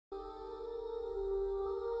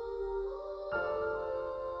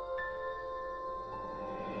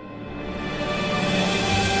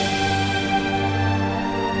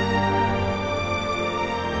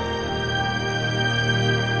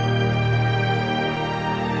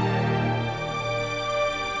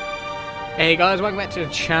Hey guys, welcome back to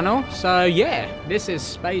the channel. So yeah, this is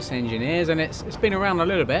Space Engineers and it's been around a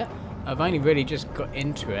little bit. I've only really just got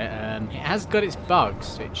into it. It has got its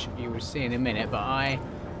bugs, which you will see in a minute, but I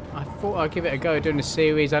thought I'd give it a go doing the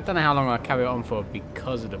series. I don't know how long I'll carry it on for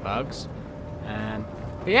because of the bugs.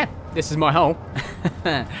 But yeah, this is my hole.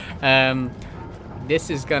 This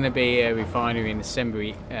is going to be a refinery and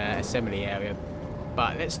assembly area.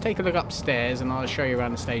 But let's take a look upstairs and I'll show you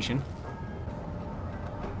around the station.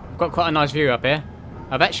 I've got quite a nice view up here.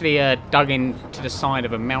 I've actually dug into the side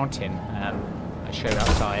of a mountain. I show you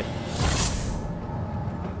outside.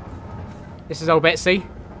 This is old Betsy.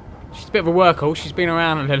 She's a bit of a workhorse. She's been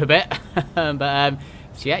around a little bit. But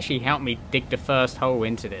she actually helped me dig the first hole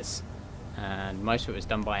into this. And most of it was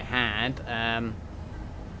done by hand.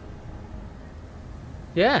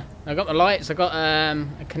 Yeah, I got the lights. I got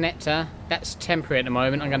a connector. That's temporary at the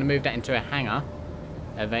moment. I'm going to move that into a hangar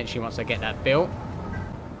eventually once I get that built.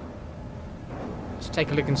 Let's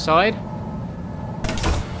take a look inside. I've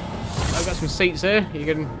got some seats here. You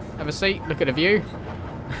can have a seat, look at the view.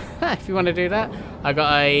 If you want to do that. I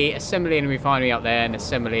got a assembly and refinery up there and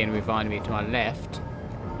assembly and refinery to my left.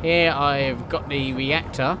 Here I've got the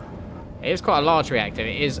reactor. It is quite a large reactor.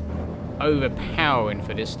 It is overpowering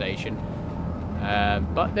for this station.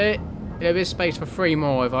 But there is space for 3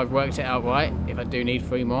 more if I've worked it out right. If I do need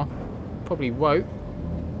 3 more. Probably won't.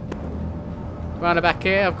 Round the back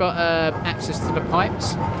here I've got access to the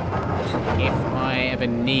pipes. If I ever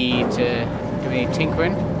need to do any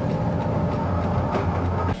tinkering.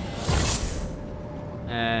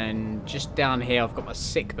 And just down here I've got my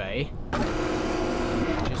sick bay.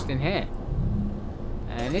 Just in here.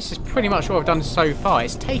 And this is pretty much what I've done so far.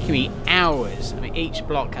 It's taken me hours. I mean, each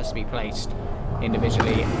block has to be placed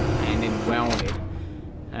individually and then welded.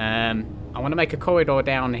 I want to make a corridor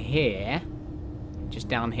down here. Just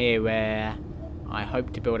down here where I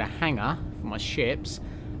hope to build a hangar for my ships.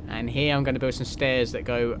 And here I'm going to build some stairs that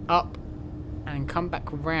go up and come back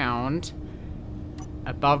round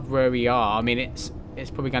above where we are. I mean, it's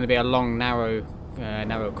probably going to be a long, narrow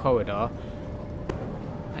corridor.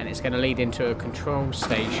 And it's going to lead into a control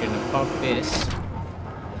station above this.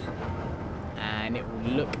 And it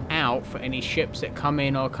will look out for any ships that come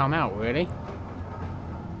in or come out, really.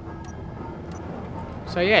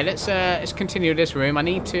 So yeah, let's continue this room. I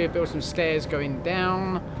need to build some stairs going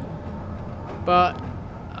down. But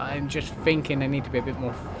I'm just thinking I need to be a bit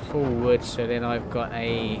more forward, so then I've got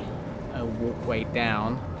a walkway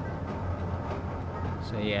down.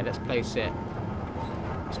 So yeah, let's place it.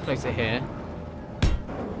 Let's place it here.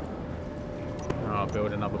 I'll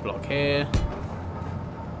build another block here.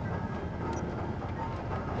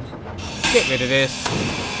 Get rid of this.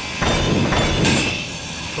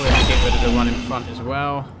 Probably have to get rid of the one in front as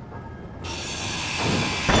well.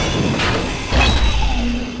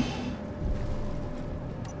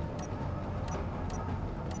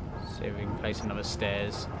 See if we can place another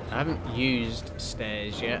stairs. I haven't used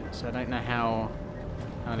stairs yet, so I don't know how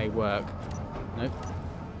they work. Nope.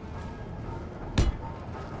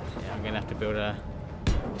 Yeah, I'm gonna have to build a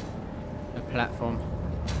platform.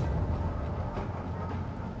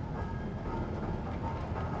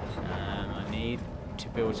 I need to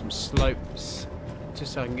build some slopes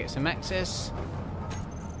just so I can get some access.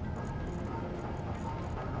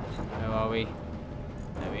 Where are we?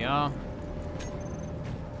 There we are.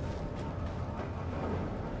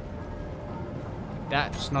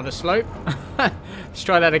 That's not a slope. Let's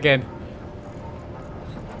try that again.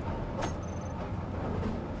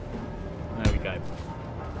 There we go.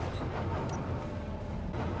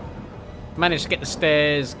 Managed to get the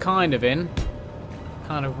stairs kind of in.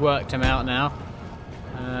 Kind of worked them out now.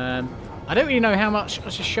 I don't really know how much I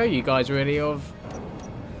should show you guys really of,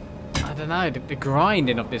 I don't know, the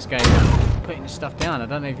grinding of this game. Putting stuff down. I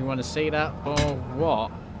don't know if you want to see that or what.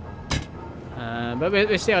 But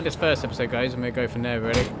we'll see how this first episode goes and we'll go from there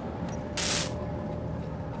really.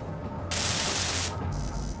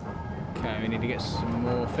 Okay, we need to get some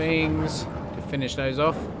more things to finish those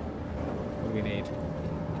off. What do we need?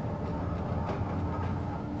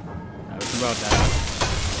 We can weld that up.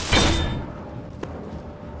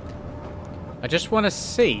 I just want to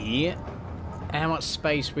see how much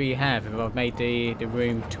space we have if I've made the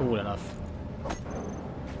room tall enough.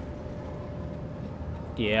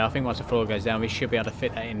 Yeah, I think once the floor goes down we should be able to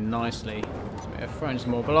fit that in nicely. So we're throwing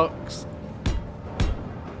some more blocks.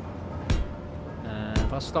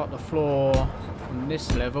 If I start the floor from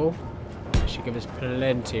this level, it should give us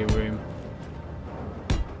plenty of room.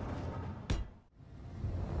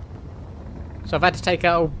 So I've had to take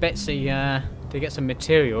out old Betsy to get some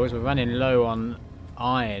materials. We're running low on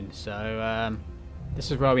iron, so this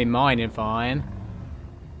is where I'll be mining for iron.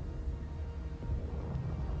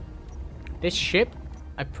 This ship,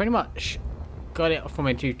 I pretty much got it from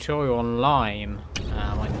a tutorial online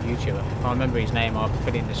on YouTube. If I remember his name, I'll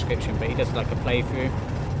put it in the description. But he does like a playthrough,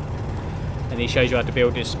 and he shows you how to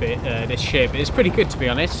build this ship. It's pretty good, to be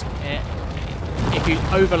honest. If you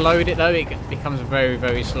overload it though, it becomes very,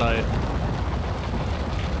 very slow.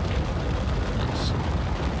 Let's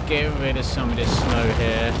get rid of some of this snow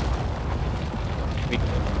here. We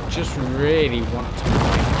just really want to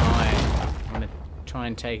mine iron. I want to try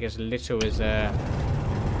and take as little as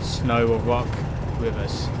snow or rock with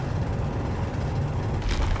us.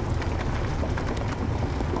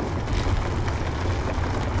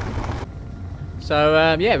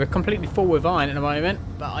 So yeah, we're completely full with iron at the moment,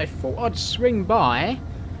 but I thought I'd swing by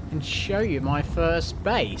and show you my first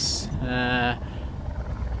base.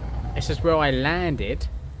 This is where I landed.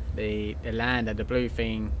 The lander, the blue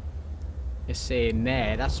thing you're seeing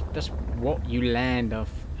there, that's what you land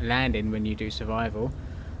in when you do survival.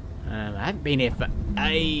 I haven't been here for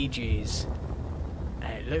ages.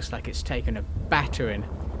 It looks like it's taken a battering.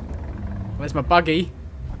 Where's my buggy?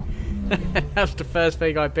 That's the first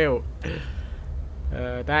thing I built.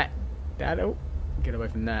 Oh, get away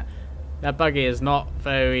from that. That buggy is not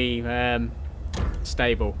very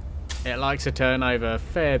stable. It likes to turn over a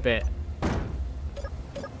fair bit.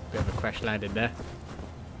 Bit of a crash landing there.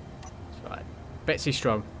 That's right. Betsy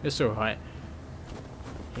strong. It's alright.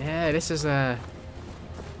 Yeah, this is a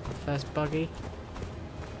first buggy.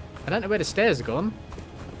 I don't know where the stairs are gone.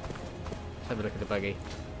 Let's have a look at the buggy.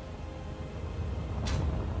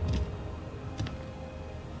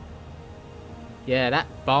 Yeah, that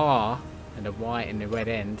bar and the white and the red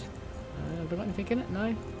end. Have I got anything in it?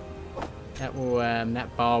 No. That will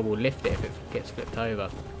that bar will lift it if it gets flipped over.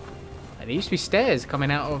 And there used to be stairs coming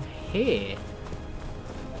out of here.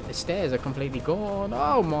 The stairs are completely gone.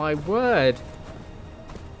 Oh my word!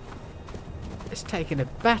 It's taking a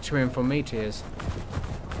battering from meteors.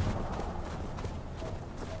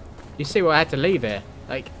 You see what I had to leave here?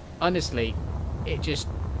 Like, honestly,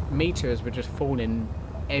 meteors were just falling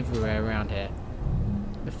everywhere around here.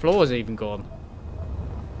 The floor's even gone.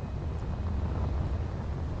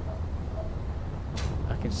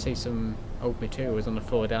 I can see some old materials on the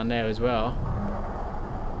floor down there as well.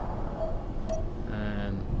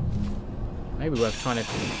 Maybe worth trying to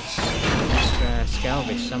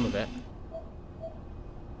salvage some of it.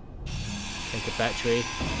 Take a battery.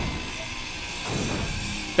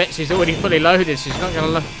 Betsy's already fully loaded. She's not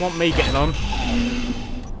going to want me getting on.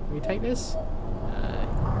 Can we take this?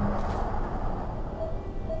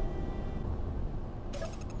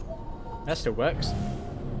 That still works.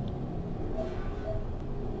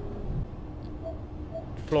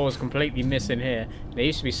 The floor's completely missing here. There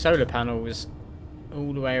used to be solar panels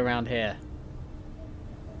all the way around here.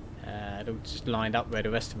 They're just lined up where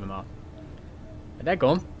the rest of them are. But they're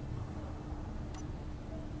gone.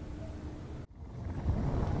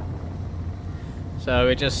 So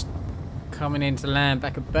we're just coming into land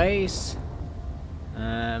back at base.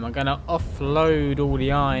 I'm going to offload all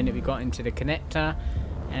the iron that we got into the connector.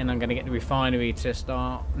 And I'm going to get the refinery to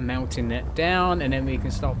start melting that down, and then we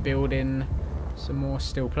can start building some more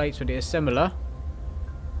steel plates with the assembler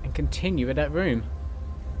and continue with that room.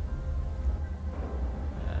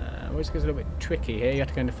 Always gets a little bit tricky here. You have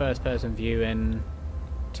to go into first person view and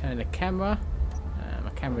turn the camera. My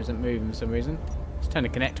camera isn't moving for some reason. Let's turn the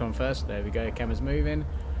connector on first. There we go, camera's moving.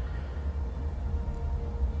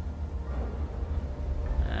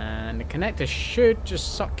 And the connector should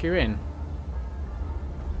just suck you in.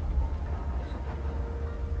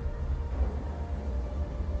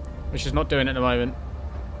 Which is not doing it at the moment.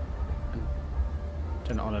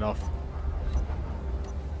 Turn it on and off.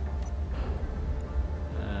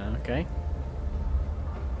 Okay.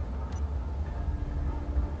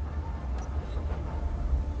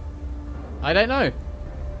 I don't know.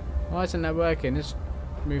 Why isn't that working? Let's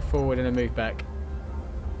move forward and then move back.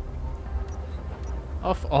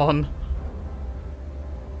 Off, on.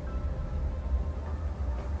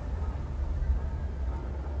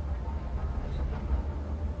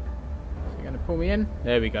 Pull me in.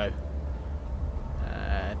 There we go.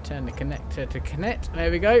 Turn the connector to connect.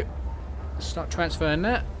 There we go. Start transferring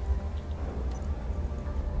that.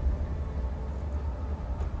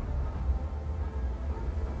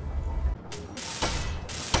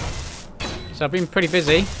 So I've been pretty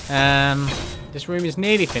busy. This room is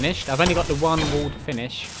nearly finished. I've only got the one wall to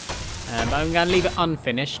finish. But I'm going to leave it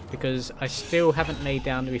unfinished because I still haven't laid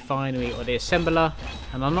down the refinery or the assembler.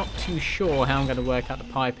 And I'm not too sure how I'm going to work out the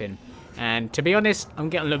piping. And to be honest, I'm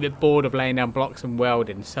getting a little bit bored of laying down blocks and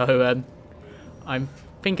welding. So I'm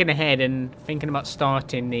thinking ahead and thinking about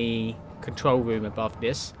starting the control room above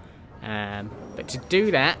this. But to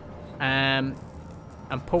do that, and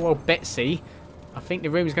poor old Betsy, I think the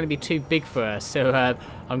room is going to be too big for her. So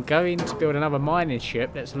I'm going to build another mining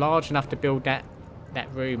ship that's large enough to build that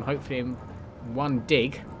room, hopefully in one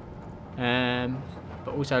dig,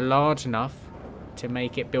 but also large enough to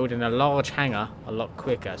make it building a large hangar a lot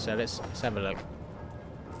quicker. So let's have a look.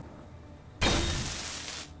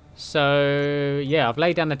 So yeah, I've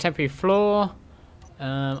laid down the temporary floor.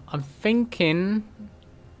 I'm thinking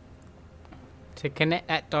to connect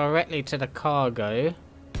that directly to the cargo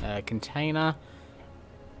container,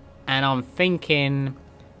 and I'm thinking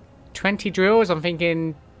 20 drills. I'm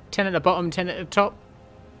thinking 10 at the bottom, 10 at the top.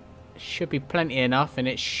 Should be plenty enough, and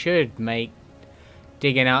it should make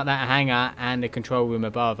digging out that hangar and the control room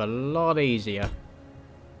above a lot easier.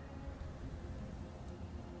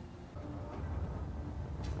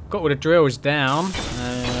 Got all the drills down.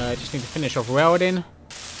 I just need to finish off welding.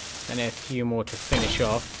 Then a few more to finish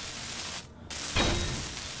off.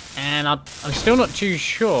 And I'm still not too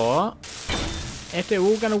sure if they're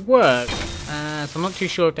all going to work. So I'm not too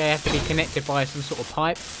sure if they have to be connected by some sort of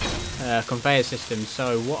pipe conveyor system.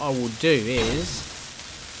 So what I will do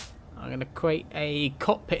is I'm going to create a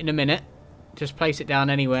cockpit in a minute. Just place it down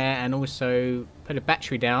anywhere, and also put a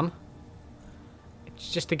battery down.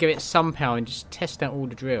 It's just to give it some power and just test out all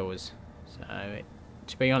the drills. So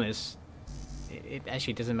to be honest, it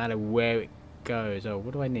actually doesn't matter where it goes. Oh,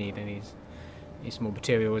 what do I need? I need some more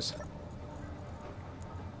materials.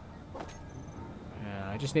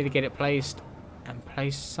 I just need to get it placed and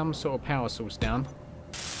place some sort of power source down.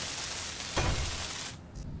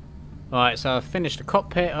 Right, so I've finished the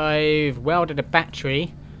cockpit. I've welded a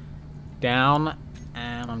battery down,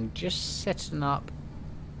 and I'm just setting up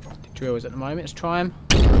the drills at the moment. Let's try them.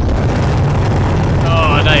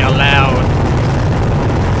 Oh, they are loud.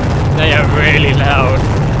 They are really loud.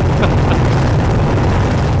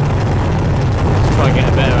 Let's try and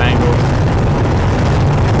get a better angle.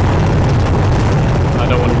 I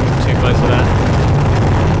don't want to move too close to that.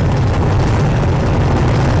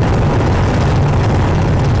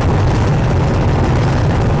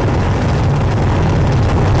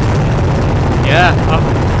 Yeah,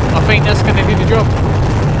 I think that's going to do the job.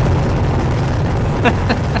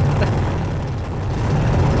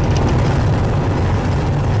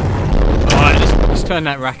 Alright, let's turn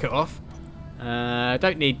that racket off.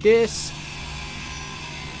 Don't need this.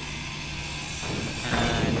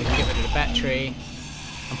 And we can get rid of the battery.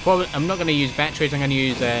 I'm not going to use batteries, I'm going to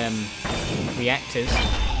use reactors.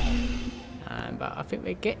 But I think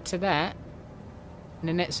we'll get to that in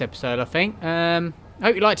the next episode, I think. I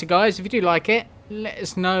hope you liked it, guys. If you do like it, let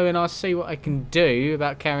us know, and I'll see what I can do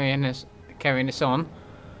about carrying this on.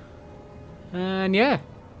 And yeah,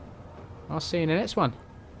 I'll see you in the next one.